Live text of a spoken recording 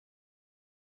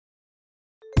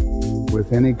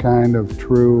With any kind of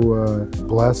true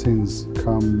blessings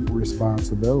come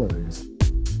responsibilities.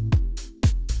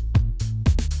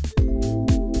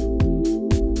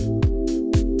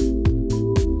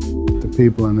 The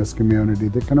people in this community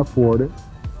that can afford it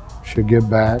should give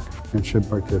back and should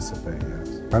participate,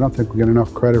 yes. I don't think we get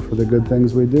enough credit for the good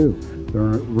things we do. The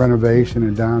renovation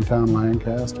in downtown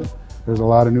Lancaster, there's a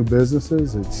lot of new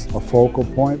businesses. It's a focal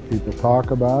point. People talk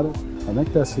about it. I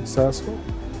think that's successful.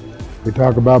 We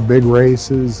talk about big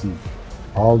races and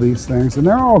all these things, and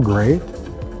they're all great.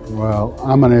 Well,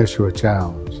 I'm going to issue a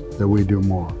challenge that we do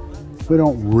more. We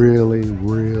don't really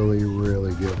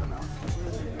give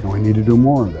enough. And we need to do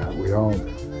more of that. We all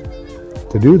do.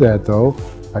 To do that, though,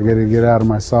 I got to get out of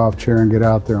my soft chair and get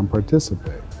out there and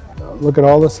participate. Look at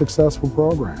all the successful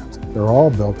programs. They're all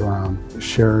built around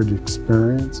shared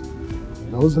experience.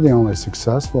 Those are the only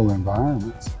successful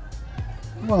environments.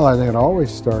 Well, I think it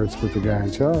always starts with the guy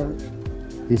in charge.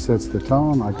 He sets the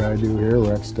tone like I do here,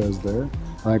 Rex does there.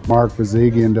 I think Mark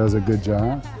Vizigian does a good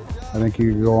job. I think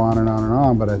you can go on and on and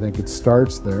on, but I think it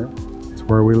starts there. It's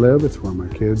where we live, it's where my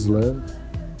kids live.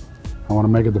 I want to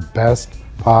make it the best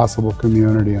possible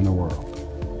community in the world.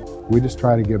 We just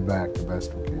try to give back the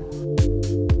best we can.